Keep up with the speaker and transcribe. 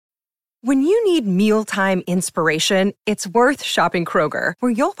When you need mealtime inspiration, it's worth shopping Kroger,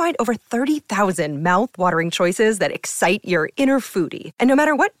 where you'll find over 30,000 mouth-watering choices that excite your inner foodie. And no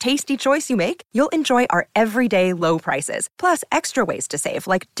matter what tasty choice you make, you'll enjoy our everyday low prices, plus extra ways to save,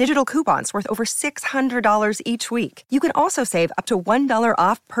 like digital coupons worth over $600 each week. You can also save up to $1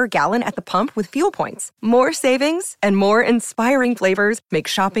 off per gallon at the pump with fuel points. More savings and more inspiring flavors make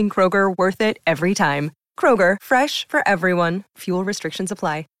shopping Kroger worth it every time. Kroger, fresh for everyone. Fuel restrictions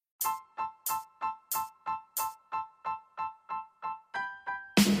apply.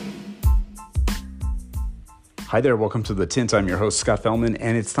 Hi there, welcome to The Tint. I'm your host, Scott Fellman,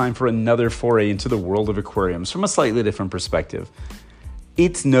 and it's time for another foray into the world of aquariums from a slightly different perspective.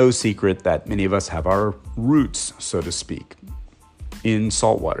 It's no secret that many of us have our roots, so to speak, in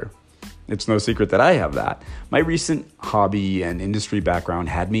saltwater. It's no secret that I have that. My recent hobby and industry background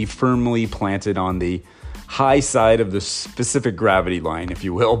had me firmly planted on the high side of the specific gravity line, if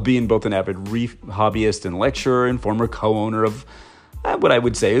you will, being both an avid reef hobbyist and lecturer and former co-owner of what I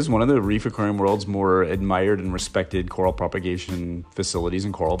would say is one of the reef aquarium world's more admired and respected coral propagation facilities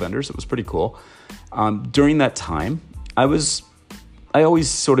and coral vendors. It was pretty cool. During that time, I always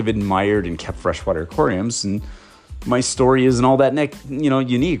sort of admired and kept freshwater aquariums, and my story isn't all that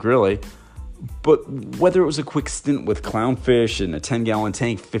unique, really. But whether it was a quick stint with clownfish in a 10-gallon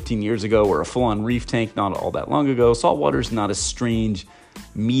tank 15 years ago or a full-on reef tank not all that long ago, saltwater is not a strange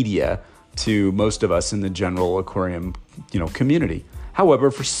media to most of us in the general aquarium, community.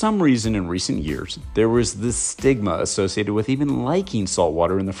 However, for some reason in recent years, there was this stigma associated with even liking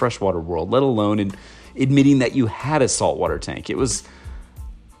saltwater in the freshwater world, let alone in admitting that you had a saltwater tank. It was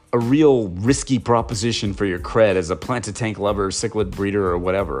a real risky proposition for your cred as a planted tank lover, cichlid breeder, or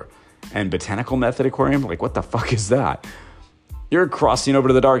whatever. And botanical method aquarium, like what the fuck is that? You're crossing over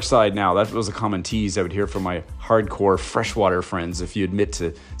to the dark side now. That was a common tease I would hear from my hardcore freshwater friends if you admit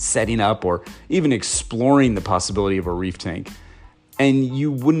to setting up or even exploring the possibility of a reef tank. And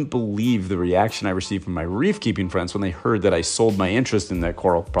you wouldn't believe the reaction I received from my reef keeping friends when they heard that I sold my interest in that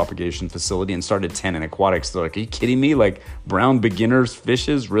coral propagation facility and started Tannin Aquatics. They're like, are you kidding me? Like brown beginners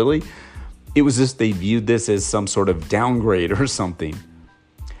fishes, really? It was just they viewed this as some sort of downgrade or something.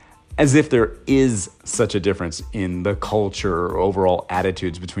 As if there is such a difference in the culture or overall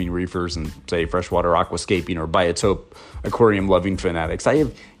attitudes between reefers and, say, freshwater aquascaping or biotope aquarium-loving fanatics. I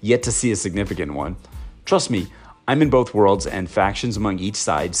have yet to see a significant one. Trust me, I'm in both worlds, and factions among each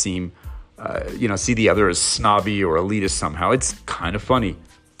side see the other as snobby or elitist somehow. It's kind of funny.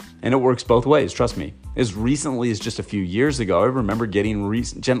 And it works both ways, trust me. As recently as just a few years ago, I remember getting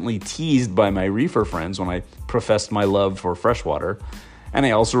gently teased by my reefer friends when I professed my love for freshwater. And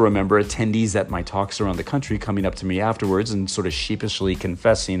I also remember attendees at my talks around the country coming up to me afterwards and sort of sheepishly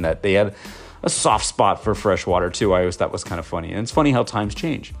confessing that they had a soft spot for freshwater too. I always thought was kind of funny. And it's funny how times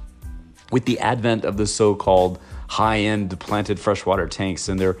change. With the advent of the so-called high-end planted freshwater tanks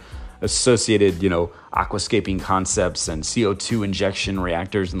and their associated, aquascaping concepts and CO2 injection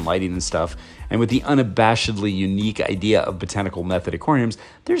reactors and lighting and stuff, and with the unabashedly unique idea of botanical method aquariums,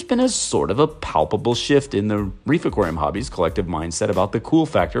 there's been a sort of a palpable shift in the reef aquarium hobby's collective mindset about the cool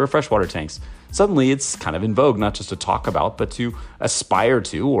factor of freshwater tanks. Suddenly, it's kind of in vogue not just to talk about, but to aspire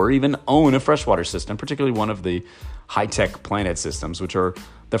to or even own a freshwater system, particularly one of the high-tech Planet systems, which are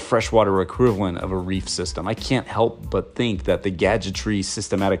the freshwater equivalent of a reef system. I can't help but think that the gadgetry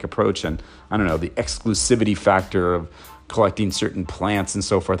systematic approach and, the exclusivity factor of collecting certain plants and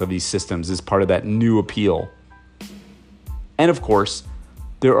so forth of these systems is part of that new appeal. And of course,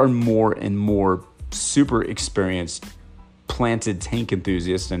 there are more and more super experienced planted tank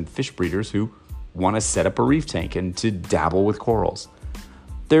enthusiasts and fish breeders who want to set up a reef tank and to dabble with corals.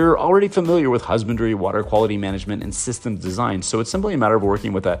 They're already familiar with husbandry, water quality management, and systems design, so it's simply a matter of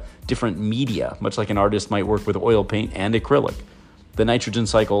working with a different media, much like an artist might work with oil paint and acrylic. The nitrogen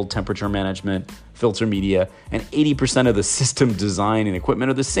cycle, temperature management, filter media, and 80% of the system design and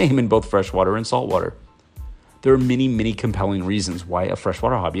equipment are the same in both freshwater and saltwater. There are many, many compelling reasons why a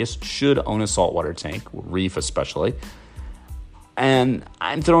freshwater hobbyist should own a saltwater tank, reef especially. And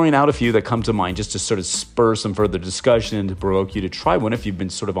I'm throwing out a few that come to mind just to sort of spur some further discussion and to provoke you to try one if you've been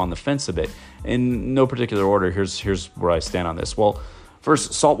sort of on the fence a bit. In no particular order, here's where I stand on this. Well,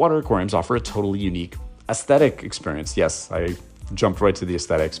 first, saltwater aquariums offer a totally unique aesthetic experience. Yes, I jumped right to the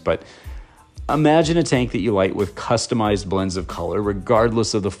aesthetics, but imagine a tank that you light with customized blends of color,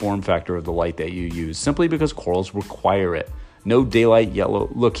 regardless of the form factor of the light that you use, simply because corals require it. No daylight yellow.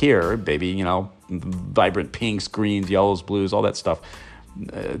 Look here, baby, vibrant pinks, greens, yellows, blues, all that stuff.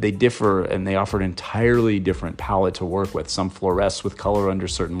 They differ and they offer an entirely different palette to work with. Some fluoresce with color under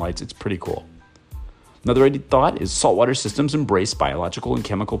certain lights. It's pretty cool. Another thought is saltwater systems embrace biological and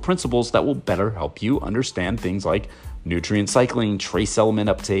chemical principles that will better help you understand things like nutrient cycling, trace element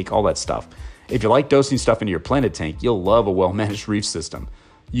uptake, all that stuff. If you like dosing stuff into your planet tank, you'll love a well-managed reef system.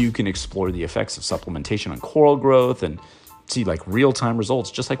 You can explore the effects of supplementation on coral growth and see like real-time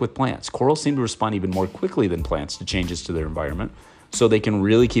results, just like with plants. Corals seem to respond even more quickly than plants to changes to their environment, so they can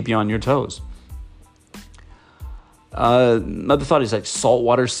really keep you on your toes. Another thought is like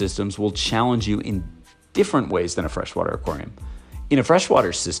saltwater systems will challenge you in different ways than a freshwater aquarium. In a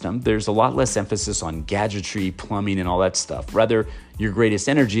freshwater system, there's a lot less emphasis on gadgetry, plumbing, and all that stuff. Rather, your greatest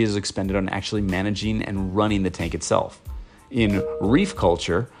energy is expended on actually managing and running the tank itself. In reef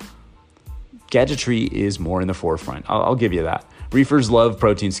culture, gadgetry is more in the forefront. I'll give you that. Reefers love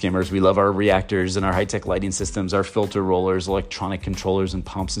protein skimmers. We love our reactors and our high-tech lighting systems, our filter rollers, electronic controllers, and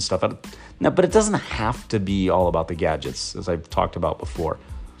pumps and stuff. Now, but it doesn't have to be all about the gadgets, as I've talked about before.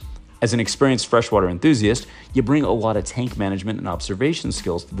 As an experienced freshwater enthusiast, you bring a lot of tank management and observation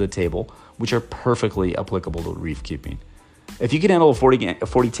skills to the table, which are perfectly applicable to reef keeping. If you can handle a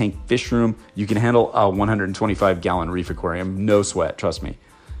 40 tank fish room, you can handle a 125-gallon reef aquarium, no sweat, trust me.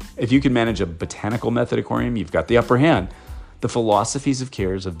 If you can manage a botanical method aquarium, you've got the upper hand. The philosophies of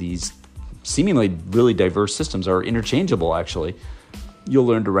cares of these seemingly really diverse systems are interchangeable, actually. You'll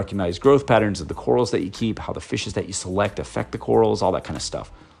learn to recognize growth patterns of the corals that you keep, how the fishes that you select affect the corals, all that kind of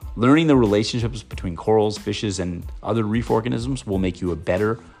stuff. Learning the relationships between corals, fishes, and other reef organisms will make you a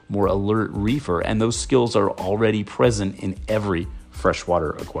better, more alert reefer, and those skills are already present in every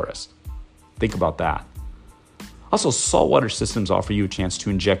freshwater aquarist. Think about that. Also, saltwater systems offer you a chance to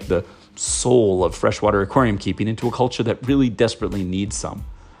inject the soul of freshwater aquarium keeping into a culture that really desperately needs some.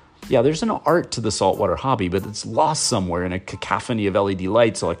 Yeah, there's an art to the saltwater hobby, but it's lost somewhere in a cacophony of LED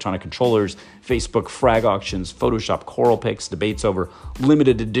lights, electronic controllers, Facebook frag auctions, Photoshop coral pics, debates over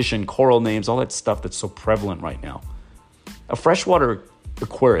limited edition coral names, all that stuff that's so prevalent right now. A freshwater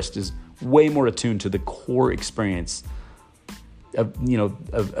aquarist is way more attuned to the core experience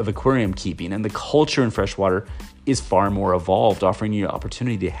of aquarium keeping, and the culture in freshwater is far more evolved, offering you an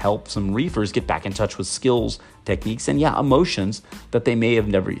opportunity to help some reefers get back in touch with skills, techniques, and emotions that they may have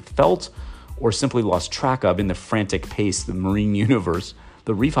never felt or simply lost track of in the frantic pace of the marine universe.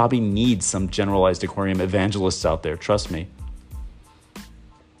 The reef hobby needs some generalized aquarium evangelists out there, trust me.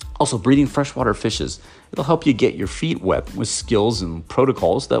 Also, breeding freshwater fishes, it'll help you get your feet wet with skills and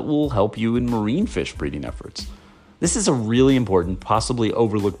protocols that will help you in marine fish breeding efforts. This is a really important, possibly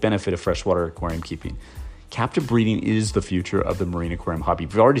overlooked benefit of freshwater aquarium keeping. Captive breeding is the future of the marine aquarium hobby.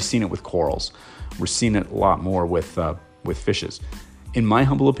 We've already seen it with corals. We're seeing it a lot more with fishes. In my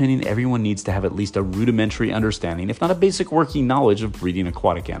humble opinion, everyone needs to have at least a rudimentary understanding, if not a basic working knowledge of breeding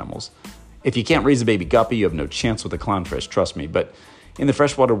aquatic animals. If you can't raise a baby guppy, you have no chance with a clownfish, trust me. But in the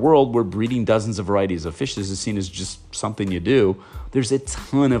freshwater world, where breeding dozens of varieties of fishes is seen as just something you do, there's a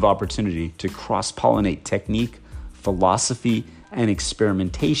ton of opportunity to cross-pollinate technique, philosophy, and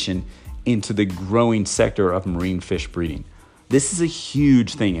experimentation into the growing sector of marine fish breeding. This is a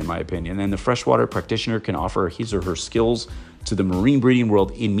huge thing in my opinion, and the freshwater practitioner can offer his or her skills to the marine breeding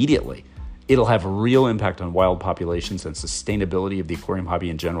world immediately. It'll have a real impact on wild populations and sustainability of the aquarium hobby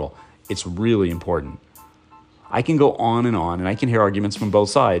in general. It's really important. I can go on, and I can hear arguments from both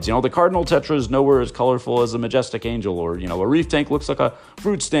sides. The cardinal tetra is nowhere as colorful as a majestic angel, or, a reef tank looks like a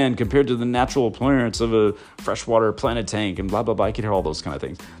fruit stand compared to the natural appearance of a freshwater planet tank, and blah, blah, blah. I can hear all those kind of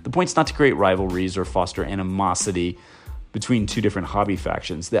things. The point's not to create rivalries or foster animosity between two different hobby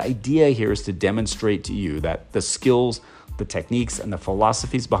factions. The idea here is to demonstrate to you that the skills, the techniques, and the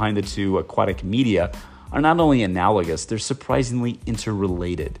philosophies behind the two aquatic media are not only analogous, they're surprisingly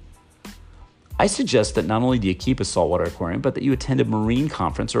interrelated. I suggest that not only do you keep a saltwater aquarium, but that you attend a marine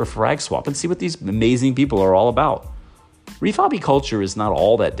conference or a frag swap and see what these amazing people are all about. Reef hobby culture is not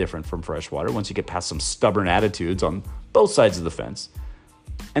all that different from freshwater once you get past some stubborn attitudes on both sides of the fence.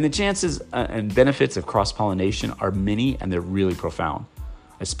 And the chances and benefits of cross-pollination are many, and they're really profound.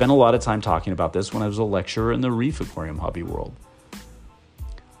 I spent a lot of time talking about this when I was a lecturer in the reef aquarium hobby world.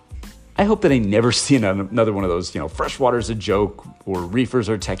 I hope that I never see another one of those, freshwater's a joke or reefers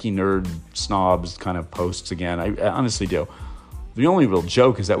are techie nerd snobs kind of posts again. I honestly do. The only real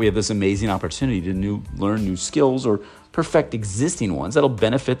joke is that we have this amazing opportunity to learn new skills or perfect existing ones that'll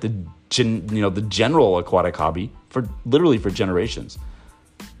benefit the general aquatic hobby for generations.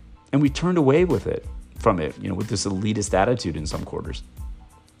 And we turned away from it, with this elitist attitude in some quarters.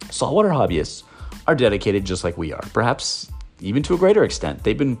 Saltwater hobbyists are dedicated just like we are, perhaps even to a greater extent.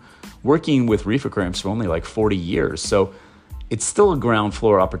 They've been working with reef aquariums for only like 40 years, so it's still a ground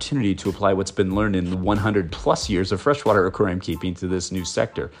floor opportunity to apply what's been learned in the 100 plus years of freshwater aquarium keeping to this new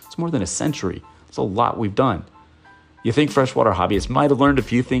sector. It's more than a century. It's a lot we've done. You think freshwater hobbyists might have learned a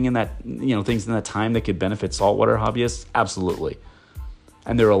few things in that time that could benefit saltwater hobbyists? Absolutely.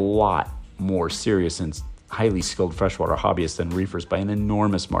 And there are a lot more serious and highly skilled freshwater hobbyists than reefers by an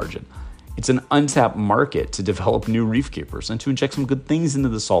enormous margin. It's an untapped market to develop new reef keepers and to inject some good things into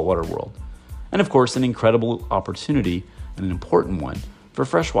the saltwater world. And of course, an incredible opportunity and an important one for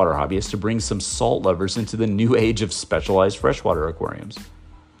freshwater hobbyists to bring some salt lovers into the new age of specialized freshwater aquariums.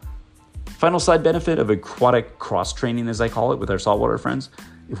 Final side benefit of aquatic cross-training, as I call it, with our saltwater friends: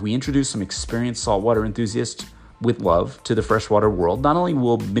 if we introduce some experienced saltwater enthusiasts with love to the freshwater world, not only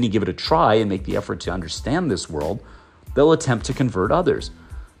will many give it a try and make the effort to understand this world, they'll attempt to convert others,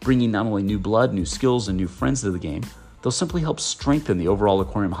 bringing not only new blood, new skills, and new friends to the game. They'll simply help strengthen the overall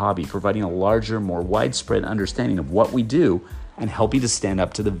aquarium hobby, providing a larger, more widespread understanding of what we do and helping to stand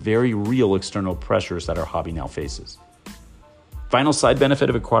up to the very real external pressures that our hobby now faces. Final side benefit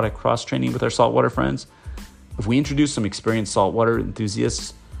of aquatic cross-training with our saltwater friends: if we introduce some experienced saltwater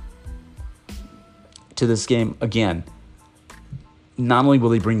enthusiasts to this game, again, not only will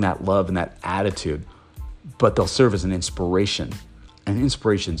they bring that love and that attitude, but they'll serve as an inspiration. And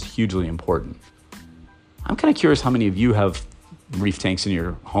inspiration is hugely important. I'm kind of curious how many of you have reef tanks in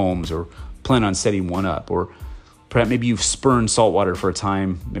your homes or plan on setting one up, or perhaps maybe you've spurned saltwater for a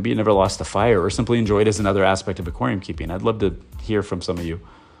time, maybe you never lost a fire, or simply enjoyed it as another aspect of aquarium keeping. I'd love to hear from some of you.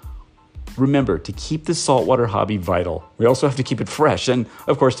 Remember, to keep the saltwater hobby vital, we also have to keep it fresh. And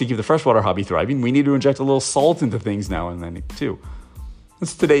of course, to keep the freshwater hobby thriving, we need to inject a little salt into things now and then too.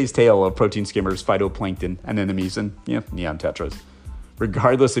 That's today's tale of protein skimmers, phytoplankton, anemones, and neon tetras.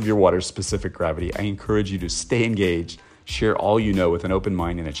 Regardless of your water's specific gravity, I encourage you to stay engaged, share all you know with an open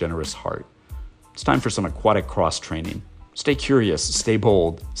mind and a generous heart. It's time for some aquatic cross-training. Stay curious, stay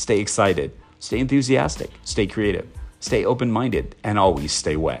bold, stay excited, stay enthusiastic, stay creative, stay open-minded, and always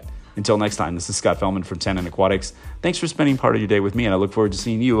stay wet. Until next time, this is Scott Fellman from 10 and Aquatics. Thanks for spending part of your day with me, and I look forward to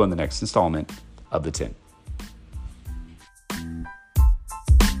seeing you on the next installment of The Tin.